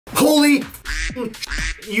Holy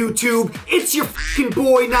YouTube, it's your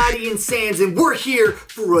boy Naughty and Sans, and we're here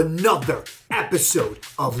for another episode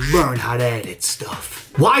of Learn How to Edit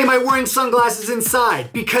Stuff. Why am I wearing sunglasses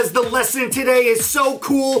inside? Because the lesson today is so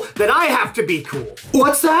cool that I have to be cool.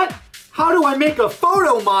 What's that? How do I make a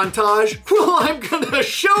photo montage? Well, I'm gonna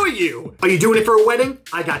show you. Are you doing it for a wedding?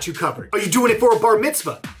 I got you covered. Are you doing it for a bar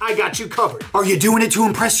mitzvah? I got you covered. Are you doing it to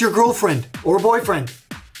impress your girlfriend or boyfriend?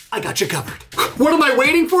 I got you covered. What am I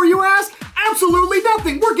waiting for, you ask? Absolutely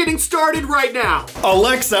nothing. We're getting started right now.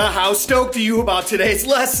 Alexa, how stoked are you about today's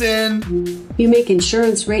lesson? You make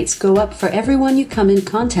insurance rates go up for everyone you come in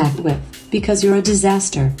contact with because you're a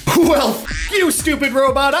disaster. Well, you stupid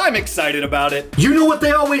robot, I'm excited about it. You know what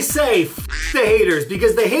they always say, the haters,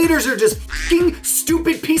 because the haters are just f***ing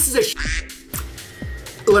stupid pieces of shit.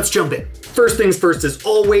 Let's jump in. First things first, as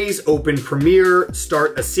always, open Premiere,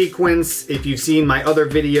 start a sequence. If you've seen my other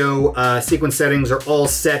video, sequence settings are all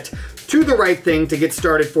set to the right thing to get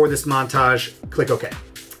started for this montage. Click OK.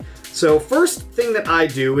 So first thing that I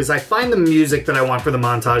do is I find the music that I want for the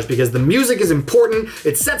montage because the music is important.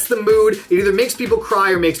 It sets the mood. It either makes people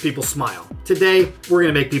cry or makes people smile. Today, we're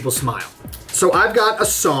gonna make people smile. So I've got a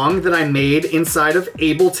song that I made inside of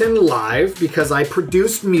Ableton Live because I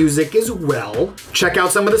produced music as well. Check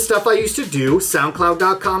out some of the stuff I used to do,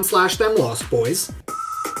 soundcloud.com/themlostboys.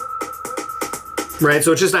 Right,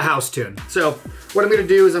 so it's just a house tune. So what I'm gonna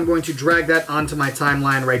do is I'm going to drag that onto my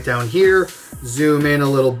timeline right down here, zoom in a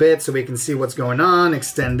little bit so we can see what's going on,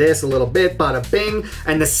 extend this a little bit, bada bing.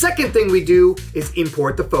 And the second thing we do is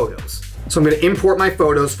import the photos. So I'm gonna import my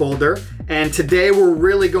photos folder, and today we're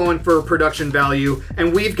really going for production value,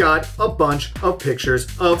 and we've got a bunch of pictures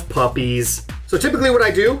of puppies. So typically what I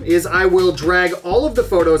do is I will drag all of the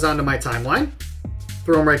photos onto my timeline,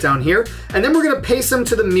 throw them right down here, and then we're gonna paste them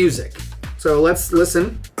to the music. So let's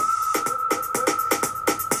listen.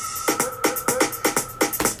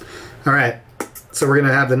 All right, so we're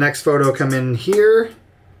gonna have the next photo come in here.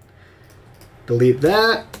 Delete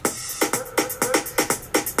that.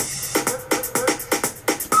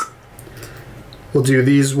 We'll do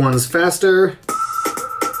these ones faster.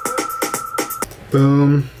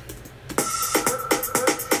 Boom.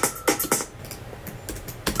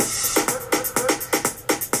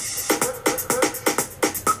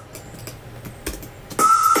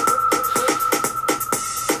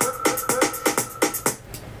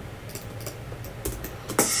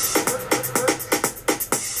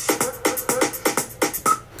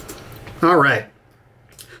 All right.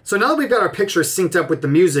 So now that we've got our picture synced up with the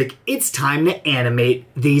music, it's time to animate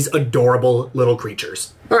these adorable little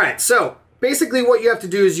creatures. All right, so basically what you have to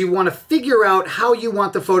do is you want to figure out how you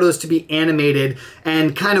want the photos to be animated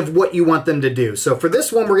and kind of what you want them to do. So for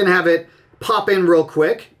this one, we're gonna have it pop in real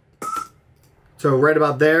quick. So right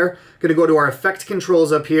about there, gonna go to our effect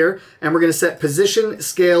controls up here, and we're gonna set position,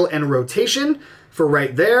 scale, and rotation for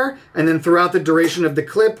right there. And then throughout the duration of the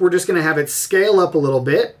clip, we're just gonna have it scale up a little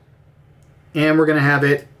bit, and we're gonna have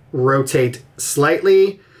it rotate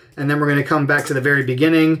slightly, and then we're gonna come back to the very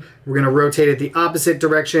beginning. We're gonna rotate it the opposite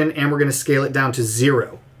direction, and we're gonna scale it down to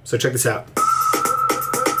 0. So check this out.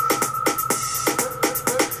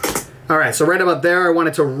 All right, so right about there, I want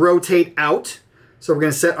it to rotate out. So we're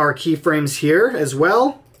gonna set our keyframes here as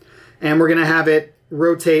well, and we're gonna have it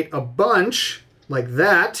rotate a bunch like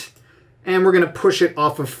that, and we're gonna push it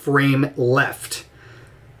off of frame left.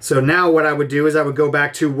 So now what I would do is I would go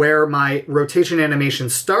back to where my rotation animation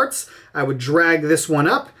starts. I would drag this one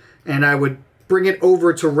up and I would bring it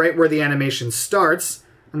over to right where the animation starts.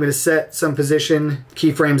 I'm gonna set some position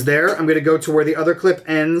keyframes there. I'm gonna go to where the other clip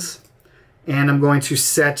ends, and I'm going to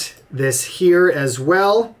set this here as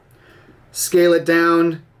well. Scale it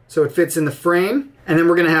down so it fits in the frame. And then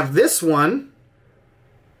we're gonna have this one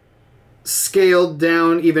scaled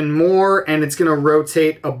down even more, and it's gonna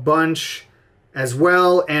rotate a bunch as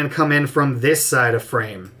well and come in from this side of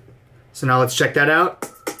frame. So now let's check that out.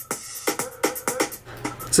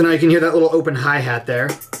 So now you can hear that little open hi-hat there.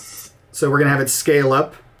 So we're gonna have it scale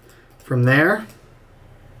up from there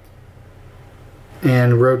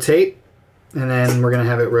and rotate, and then we're gonna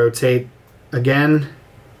have it rotate again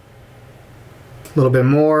a little bit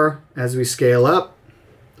more as we scale up.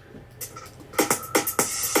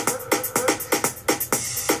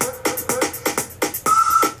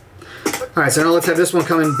 All right, so now let's have this one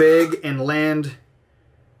come in big and land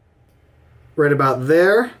right about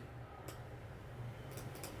there.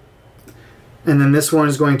 And then this one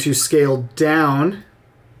is going to scale down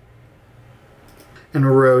and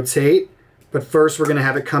rotate. But first we're gonna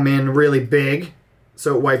have it come in really big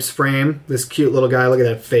so it wipes frame. This cute little guy, look at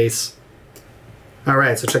that face. All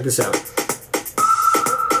right, so check this out.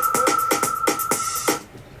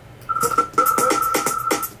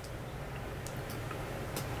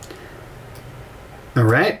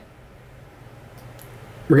 right.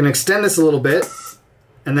 We're going to extend this a little bit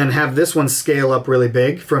and then have this one scale up really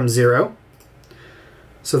big from 0.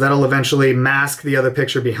 So that'll eventually mask the other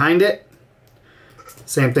picture behind it.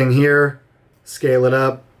 Same thing here. Scale it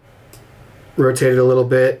up, rotate it a little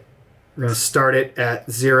bit. We're going to start it at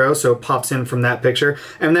 0 so it pops in from that picture.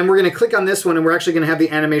 And then we're going to click on this one and we're actually going to have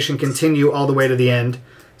the animation continue all the way to the end.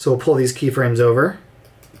 So we'll pull these keyframes over.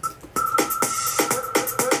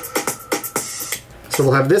 So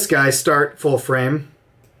we'll have this guy start full frame.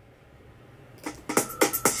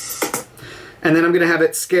 And then I'm going to have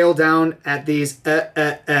it scale down at these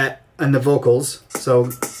and the vocals.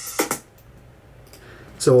 So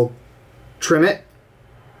we'll trim it,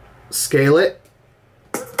 scale it,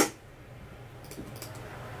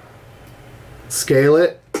 scale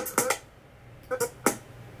it,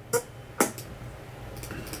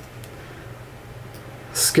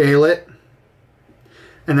 scale it,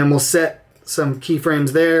 and then we'll set some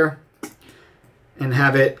keyframes there and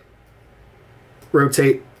have it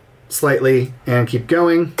rotate slightly and keep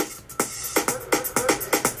going.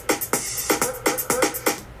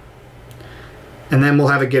 And then we'll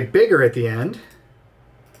have it get bigger at the end.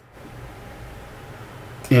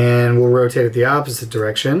 And we'll rotate it the opposite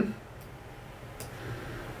direction.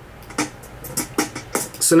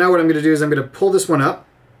 So now what I'm going to do is I'm going to pull this one up.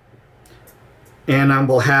 And I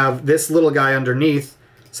will have this little guy underneath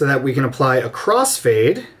so that we can apply a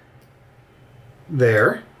crossfade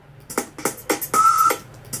there.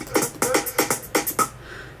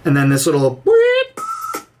 And then this little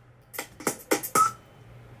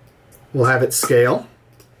we'll have it scale.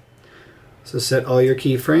 So set all your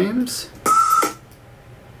keyframes.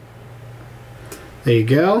 There you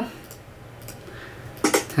go.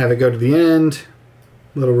 Have it go to the end.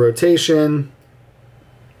 Little rotation.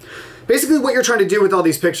 Basically what you're trying to do with all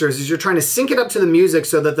these pictures is you're trying to sync it up to the music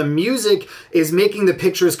so that the music is making the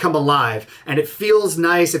pictures come alive and it feels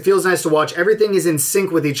nice. It feels nice to watch. Everything is in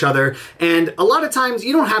sync with each other. And a lot of times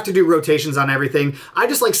you don't have to do rotations on everything. I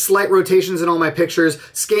just like slight rotations in all my pictures,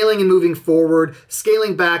 scaling and moving forward,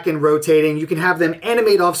 scaling back and rotating. You can have them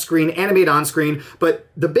animate off screen, animate on screen. But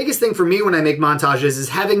the biggest thing for me when I make montages is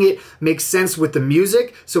having it make sense with the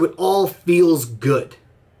music so it all feels good,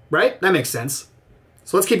 right? That makes sense.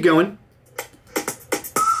 So let's keep going.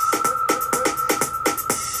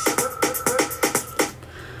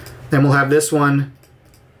 Then we'll have this one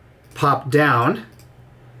pop down.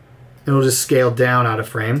 It'll just scale down out of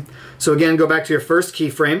frame. So again, go back to your first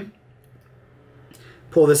keyframe,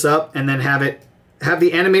 pull this up, and then have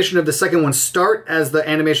the animation of the second one start as the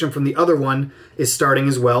animation from the other one is starting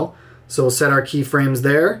as well. So we'll set our keyframes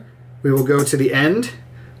there. We will go to the end.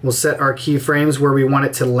 We'll set our keyframes where we want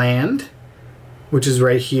it to land, which is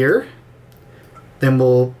right here. Then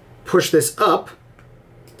we'll push this up.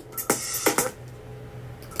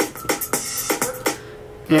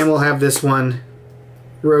 And we'll have this one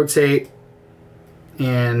rotate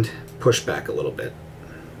and push back a little bit.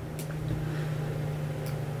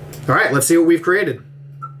 All right, let's see what we've created.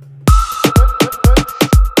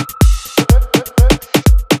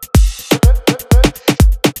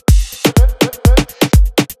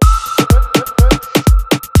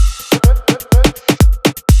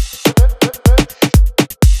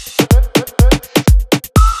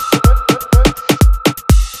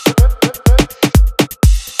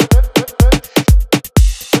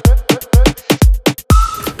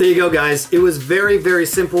 There you go, guys. It was very, very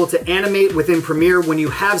simple to animate within Premiere when you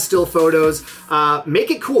have still photos. Make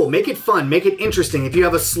it cool, make it fun, make it interesting. If you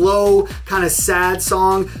have a slow, kind of sad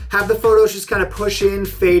song, have the photos just kind of push in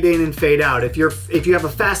and fade out. If you have a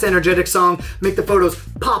fast, energetic song, make the photos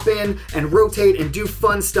pop in and rotate and do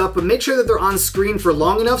fun stuff, but make sure that they're on screen for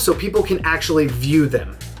long enough so people can actually view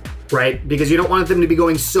them. Right? Because you don't want them to be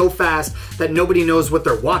going so fast that nobody knows what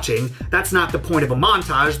they're watching. That's not the point of a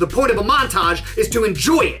montage. The point of a montage is to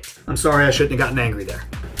enjoy it. I'm sorry, I shouldn't have gotten angry there.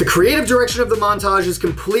 The creative direction of the montage is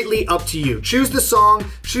completely up to you. Choose the song,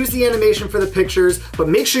 choose the animation for the pictures, but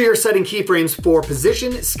make sure you're setting keyframes for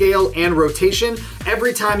position, scale, and rotation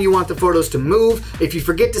every time you want the photos to move. If you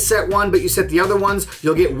forget to set one, but you set the other ones,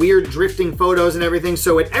 you'll get weird drifting photos and everything.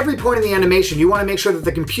 So at every point in the animation, you want to make sure that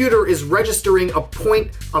the computer is registering a point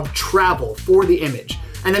of travel for the image.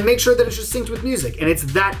 And then make sure that it's just synced with music. And it's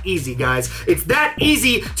that easy, guys. It's that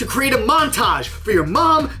easy to create a montage for your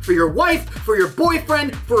mom, for your wife, for your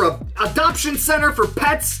boyfriend, for an adoption center, for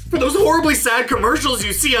pets, for those horribly sad commercials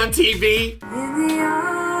you see on TV. In the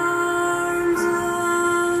arms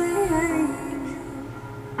of the angel,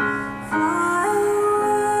 fly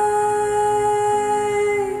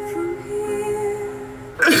away from here.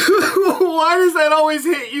 Why does that always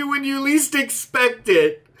hit you when you least expect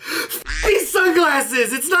it? These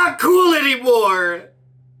sunglasses! It's not cool anymore!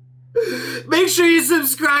 Make sure you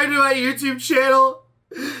subscribe to my YouTube channel.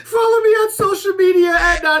 Follow me on social media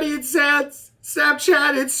at Naughty and Sans,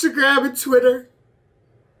 Snapchat, Instagram, and Twitter.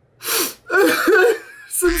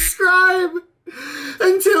 Subscribe.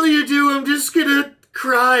 Until you do, I'm just gonna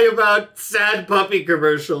cry about sad puppy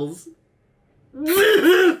commercials.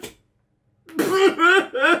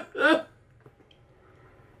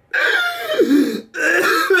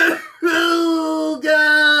 Oh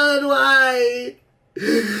God, why?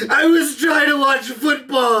 I was trying to watch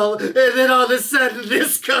football, and then all of a sudden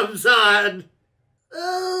this comes on.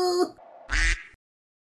 Oh.